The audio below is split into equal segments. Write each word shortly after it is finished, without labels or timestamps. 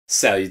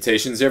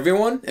Salutations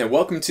everyone, and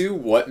welcome to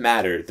What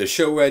Mattered, the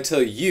show where I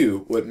tell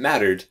you what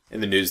mattered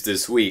in the news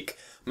this week.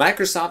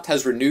 Microsoft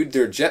has renewed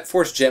their Jet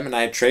Force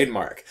Gemini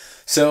trademark,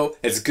 so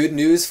it's good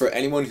news for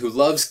anyone who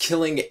loves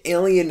killing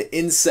alien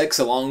insects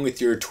along with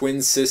your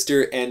twin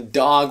sister and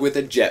dog with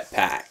a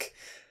jetpack.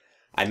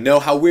 I know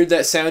how weird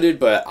that sounded,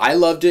 but I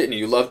loved it and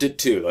you loved it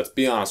too, let's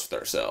be honest with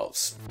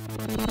ourselves.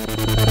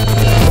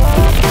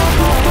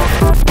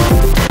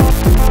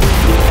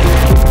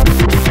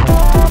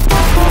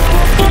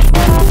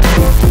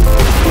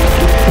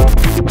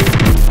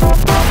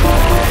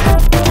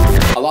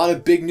 A lot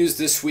of big news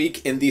this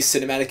week in the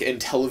cinematic and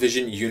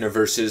television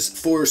universes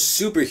for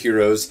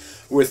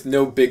superheroes, with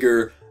no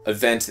bigger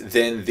event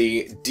than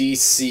the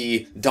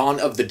DC Dawn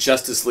of the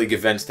Justice League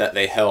event that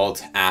they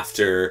held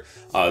after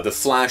the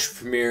Flash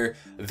premiere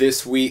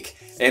this week.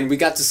 And we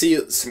got to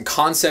see some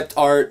concept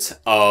art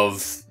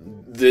of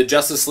the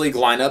Justice League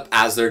lineup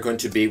as they're going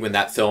to be when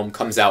that film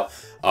comes out,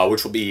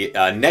 which will be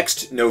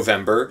next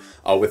November,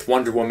 with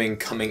Wonder Woman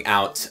coming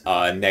out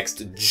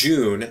next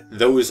June.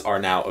 Those are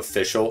now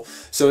official.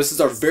 So this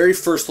is our very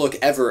first look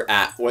ever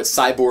at what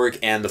Cyborg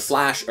and the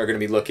Flash are going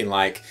to be looking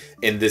like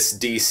in this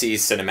DC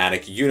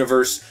cinematic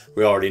universe.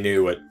 We already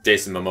knew what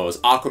Jason Momoa's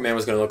Aquaman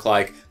was going to look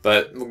like,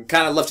 but we're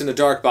kind of left in the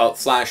dark about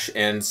Flash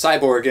and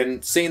Cyborg,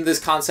 and seeing this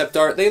concept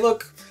art, they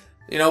look,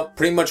 you know,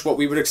 pretty much what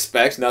we would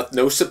expect.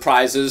 No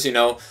surprises, you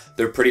know,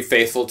 they're pretty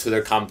faithful to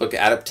their comic book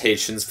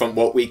adaptations from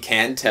what we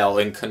can tell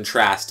and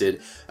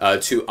contrasted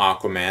to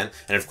Aquaman.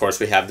 And of course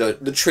we have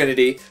the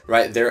Trinity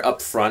right there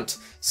up front.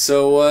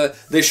 So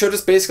they showed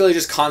us basically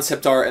just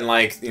concept art and,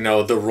 like, you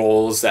know, the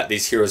roles that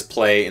these heroes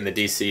play in the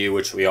DCU,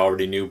 which we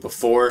already knew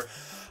before.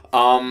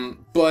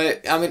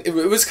 But I mean, it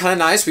was kind of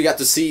nice. We got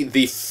to see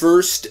the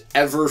first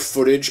ever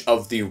footage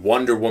of the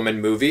Wonder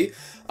Woman movie.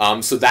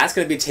 So that's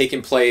going to be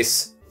taking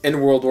place in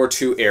World War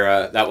II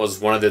era. That was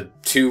one of the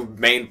two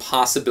main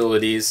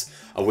possibilities,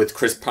 with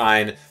Chris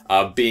Pine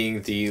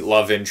being the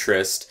love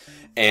interest.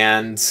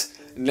 And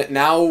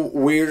now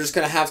we're just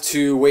gonna have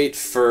to wait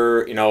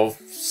for, you know,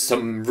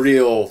 some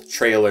real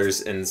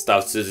trailers and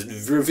stuff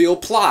to reveal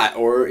plot,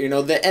 or, you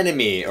know, the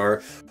enemy,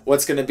 or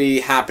what's going to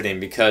be happening,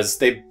 because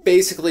they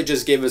basically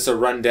just gave us a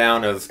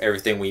rundown of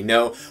everything we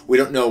know. We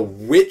don't know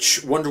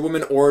which Wonder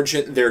Woman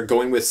origin they're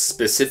going with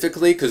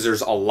specifically, because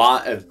there's a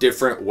lot of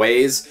different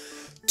ways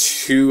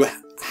to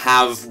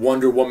have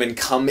Wonder Woman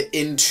come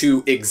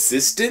into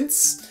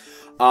existence.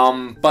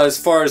 But as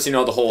far as, you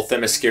know, the whole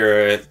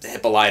Themyscira,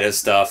 Hippolyta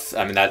stuff,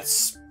 I mean,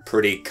 that's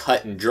pretty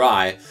cut and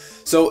dry.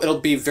 So it'll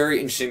be very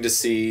interesting to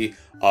see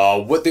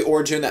what the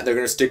origin that they're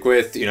going to stick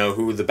with, you know,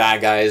 who the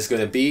bad guy is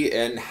going to be,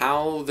 and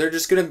how they're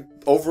just going to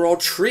overall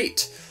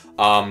treat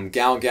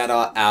Gal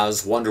Gadot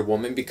as Wonder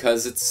Woman,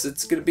 because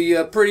it's going to be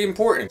pretty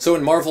important. So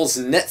in Marvel's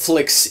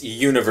Netflix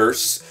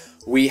universe,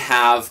 we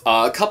have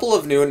a couple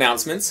of new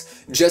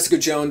announcements. Jessica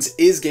Jones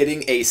is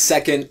getting a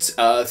second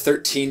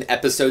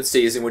 13-episode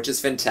season, which is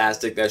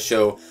fantastic. That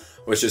show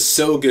was just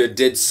so good,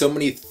 did so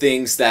many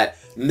things that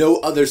no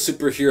other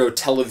superhero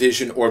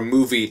television or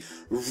movie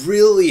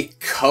really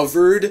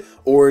covered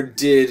or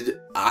did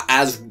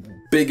as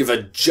big of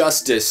a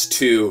justice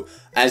to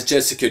as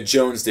Jessica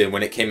Jones did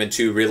when it came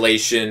into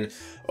relation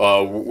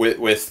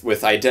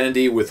with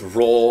identity, with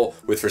role,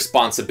 with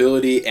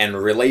responsibility, and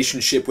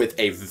relationship with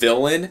a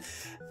villain.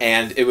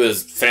 And it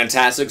was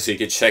fantastic, so you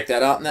could check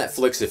that out on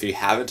Netflix if you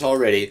haven't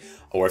already,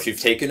 or if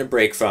you've taken a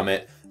break from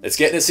it. It's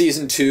getting a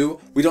season 2.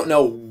 We don't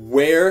know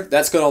where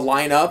that's going to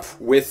line up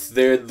with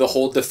the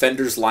whole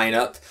Defenders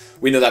lineup.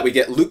 We know that we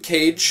get Luke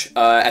Cage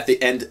at the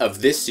end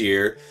of this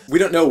year. We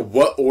don't know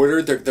what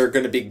order they're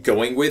going to be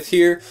going with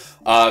here.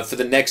 For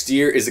the next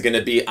year, is it going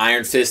to be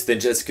Iron Fist, then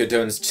Jessica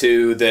Jones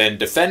 2, then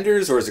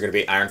Defenders? Or is it going to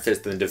be Iron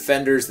Fist, then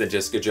Defenders, then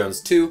Jessica Jones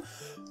 2?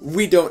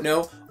 We don't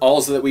know.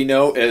 All that we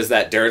know is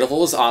that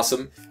Daredevil is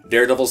awesome.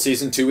 Daredevil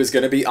Season 2 is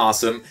going to be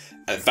awesome.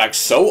 In fact,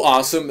 so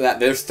awesome that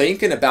they're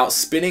thinking about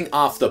spinning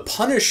off the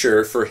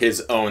Punisher for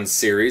his own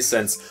series,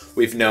 since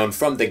we've known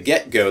from the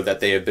get-go that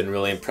they have been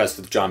really impressed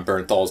with Jon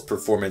Bernthal's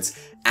performance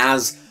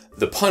as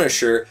the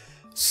Punisher.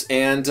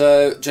 And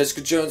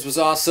Jessica Jones was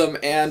awesome,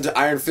 and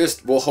Iron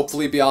Fist will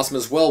hopefully be awesome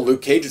as well.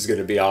 Luke Cage is going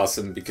to be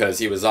awesome because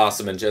he was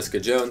awesome in Jessica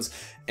Jones.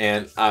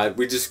 And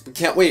we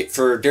can't wait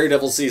for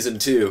Daredevil Season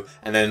 2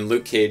 and then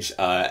Luke Cage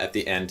at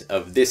the end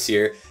of this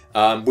year.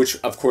 Which,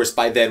 of course,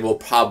 by then we'll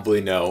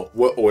probably know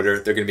what order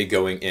they're going to be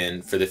going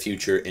in for the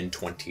future in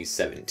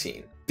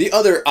 2017. The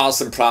other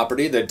awesome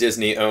property that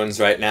Disney owns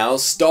right now,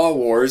 Star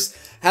Wars,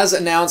 has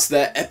announced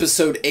that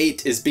Episode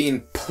 8 is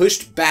being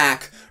pushed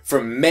back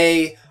from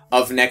May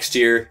of next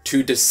year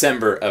to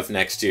December of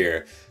next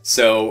year.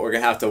 So we're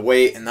going to have to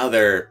wait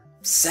another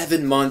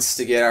 7 months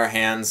to get our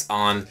hands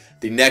on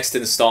the next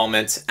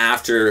installment,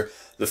 after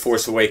The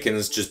Force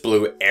Awakens just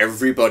blew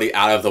everybody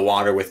out of the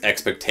water with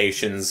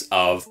expectations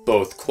of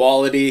both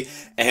quality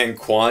and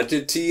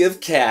quantity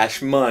of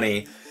cash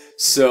money.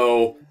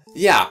 So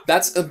Yeah,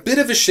 that's a bit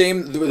of a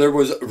shame. There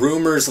was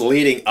rumors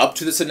leading up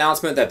to this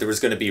announcement that there was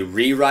going to be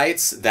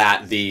rewrites,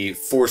 that the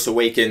Force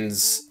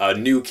Awakens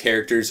new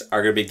characters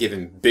are going to be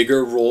given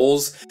bigger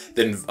roles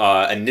than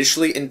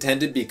initially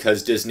intended,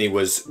 because Disney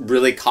was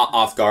really caught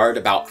off guard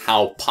about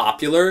how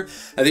popular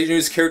these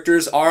new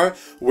characters are,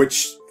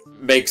 which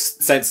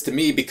makes sense to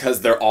me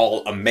because they're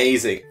all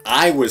amazing.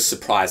 I was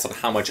surprised on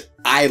how much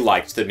I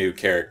liked the new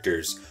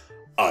characters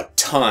a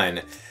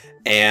ton,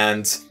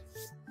 and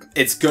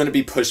it's going to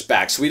be pushed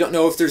back. So we don't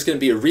know if there's going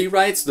to be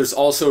rewrites. There's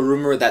also a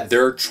rumor that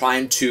they're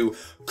trying to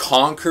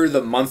conquer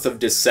the month of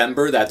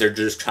December, that they're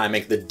just trying to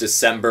make the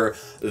December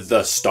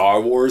the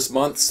Star Wars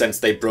month, since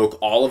they broke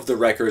all of the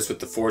records with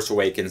The Force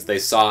Awakens. They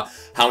saw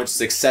how much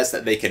success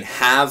that they can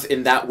have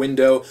in that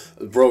window.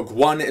 Rogue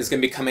One is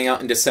going to be coming out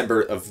in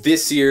December of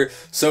this year,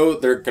 so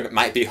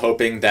might be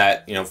hoping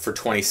that, you know, for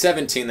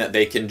 2017 that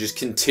they can just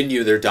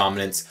continue their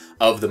dominance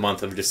of the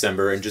month of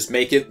December and just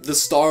make it the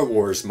Star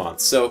Wars month.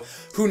 So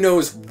who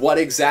knows what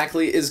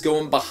exactly is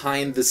going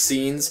behind the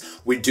scenes.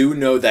 We do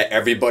know that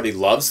everybody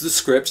loves the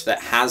script,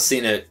 that has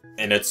seen it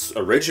in its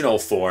original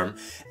form,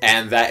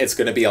 and that it's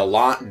going to be a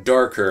lot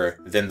darker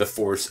than The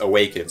Force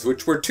Awakens,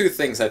 which were two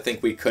things I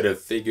think we could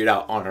have figured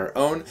out on our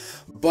own,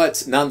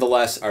 but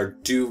nonetheless are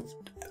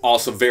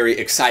also very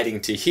exciting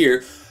to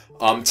hear.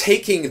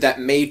 Taking that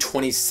May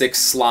 26th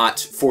slot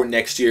for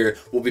next year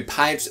will be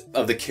Pirates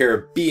of the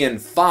Caribbean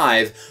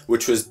 5,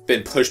 which was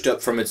been pushed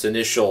up from its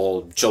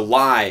initial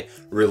July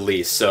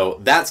release. So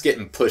that's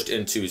getting pushed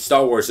into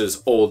Star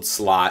Wars' old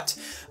slot.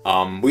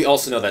 We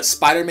also know that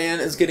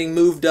Spider-Man is getting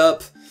moved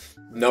up.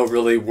 No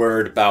really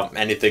word about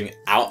anything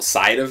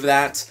outside of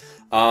that.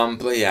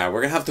 But yeah,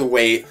 we're gonna have to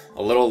wait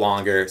a little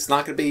longer. It's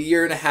not gonna be a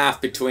year and a half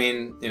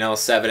between, you know,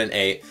 7 and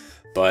 8.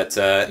 But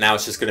now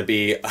it's just going to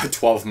be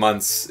 12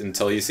 months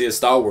until you see a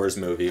Star Wars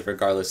movie,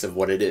 regardless of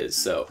what it is.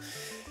 So,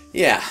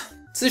 yeah,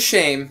 it's a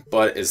shame,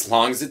 but as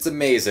long as it's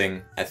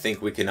amazing, I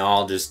think we can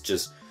all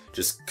just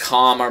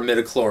calm our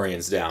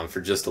midichlorians down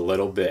for just a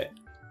little bit.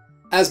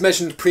 As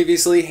mentioned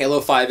previously,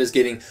 Halo 5 is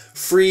getting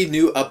free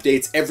new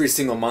updates every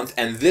single month,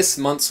 and this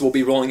month's will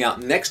be rolling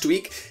out next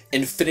week.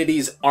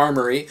 Infinity's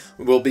Armory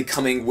will be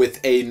coming with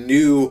a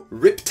new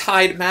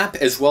Riptide map,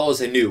 as well as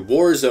a new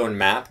Warzone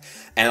map.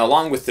 And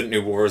along with the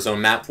new Warzone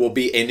map will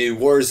be a new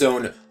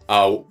Warzone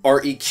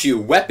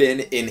REQ weapon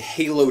in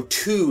Halo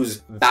 2's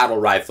battle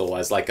rifle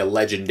as like a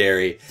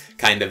legendary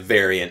kind of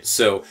variant.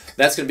 So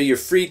that's going to be your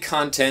free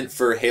content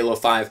for Halo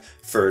 5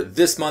 for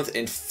this month,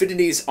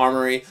 Infinity's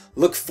Armory.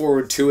 Look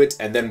forward to it,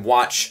 and then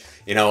watch,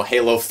 you know,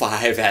 Halo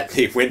 5 at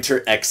the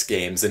Winter X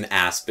Games in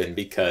Aspen,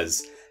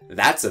 because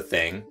that's a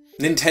thing.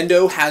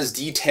 Nintendo has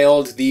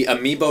detailed the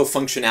Amiibo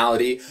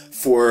functionality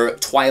for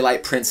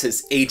Twilight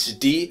Princess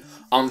HD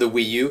on the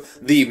Wii U.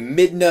 The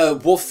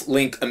Midna Wolf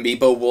Link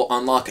Amiibo will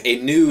unlock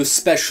a new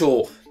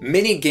special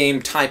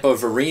mini-game type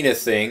of arena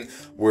thing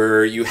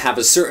where you have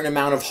a certain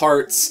amount of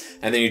hearts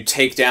and then you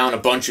take down a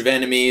bunch of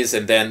enemies,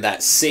 and then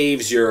that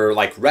saves your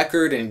like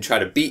record and you try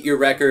to beat your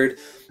record.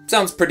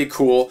 Sounds pretty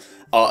cool.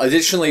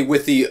 Additionally,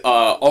 with the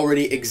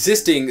already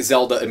existing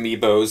Zelda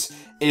Amiibos,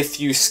 if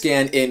you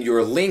scan in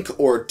your Link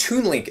or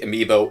Toon Link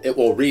Amiibo, it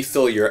will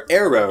refill your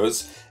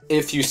arrows.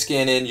 If you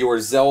scan in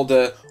your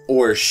Zelda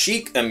or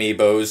Sheik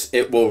Amiibos,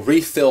 it will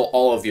refill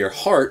all of your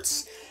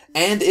hearts.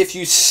 And if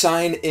you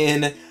sign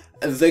in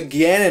the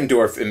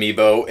Ganondorf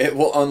Amiibo, it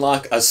will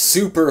unlock a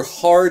super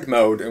hard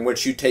mode in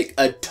which you take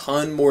a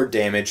ton more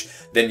damage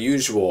than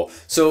usual.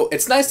 So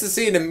it's nice to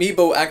see an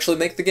Amiibo actually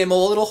make the game a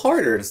little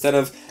harder, instead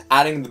of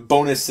adding the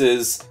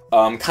bonuses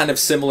kind of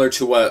similar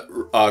to what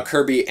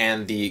Kirby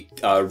and the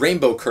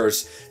Rainbow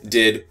Curse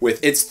did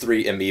with its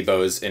 3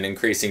 Amiibos in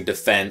increasing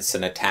defense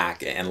and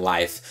attack and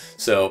life.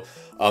 So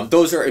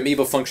those are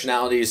Amiibo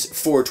functionalities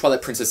for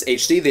Twilight Princess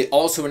HD. They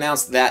also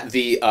announced that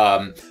the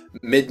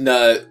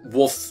Midna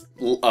Wolf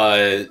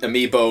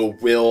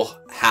Amiibo will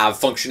have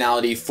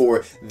functionality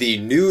for the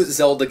new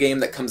Zelda game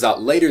that comes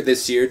out later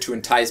this year to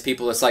entice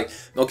people. It's like,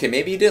 okay,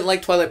 maybe you didn't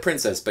like Twilight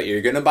Princess, but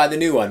you're going to buy the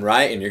new one,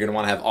 right? And you're going to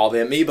want to have all the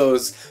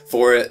Amiibos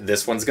for it.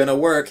 This one's going to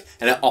work.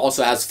 And it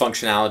also has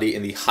functionality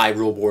in the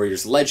Hyrule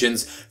Warriors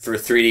Legends for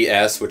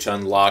 3DS, which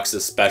unlocks a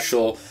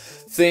special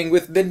thing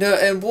with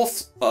Midna and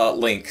Wolf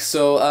Link.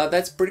 So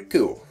that's pretty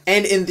cool.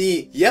 And in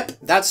the, yep,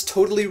 that's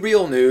totally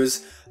real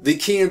news, the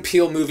Key and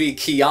Peele movie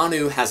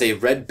Keanu has a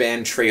red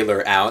band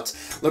trailer out.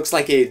 Looks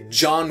like a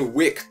John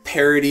Wick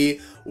parody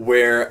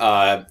where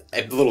a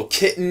little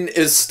kitten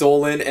is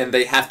stolen and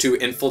they have to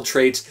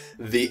infiltrate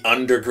the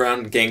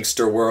underground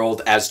gangster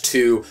world as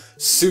 2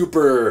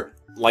 super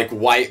like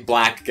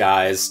white-black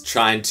guys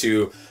trying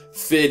to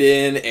fit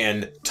in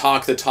and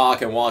talk the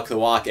talk and walk the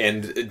walk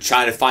and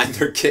trying to find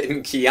their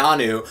kitten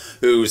Keanu,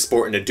 who's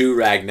sporting a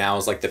do-rag now,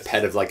 is like the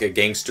pet of like a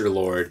gangster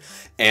lord.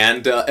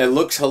 And it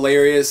looks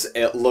hilarious,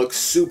 it looks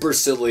super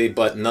silly,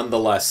 but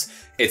nonetheless,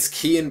 it's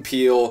Key and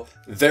Peele,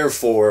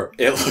 therefore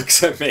it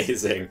looks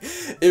amazing.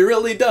 It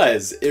really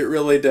does, it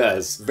really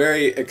does.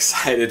 Very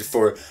excited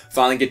for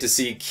finally get to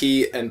see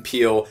Key and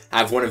Peele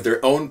have one of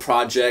their own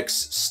projects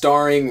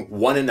starring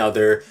one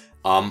another.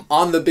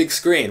 on the big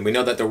screen. We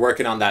know that they're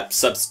working on that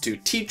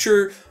substitute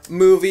teacher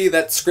movie.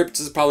 That script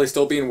is probably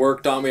still being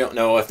worked on. We don't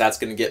know if that's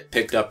going to get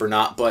picked up or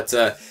not. But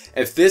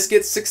if this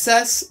gets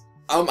success,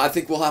 I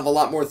think we'll have a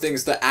lot more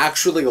things to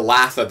actually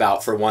laugh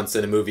about for once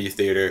in a movie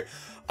theater.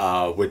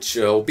 Which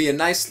will be a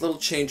nice little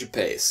change of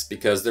pace,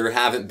 because there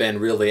haven't been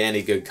really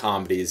any good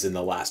comedies in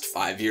the last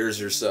 5 years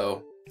or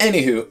so.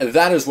 Anywho,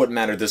 that is what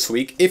mattered this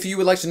week. If you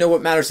would like to know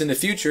what matters in the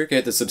future,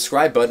 hit the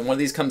subscribe button. One of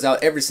these comes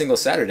out every single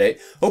Saturday.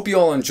 Hope you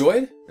all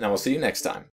enjoyed, and I will see you next time.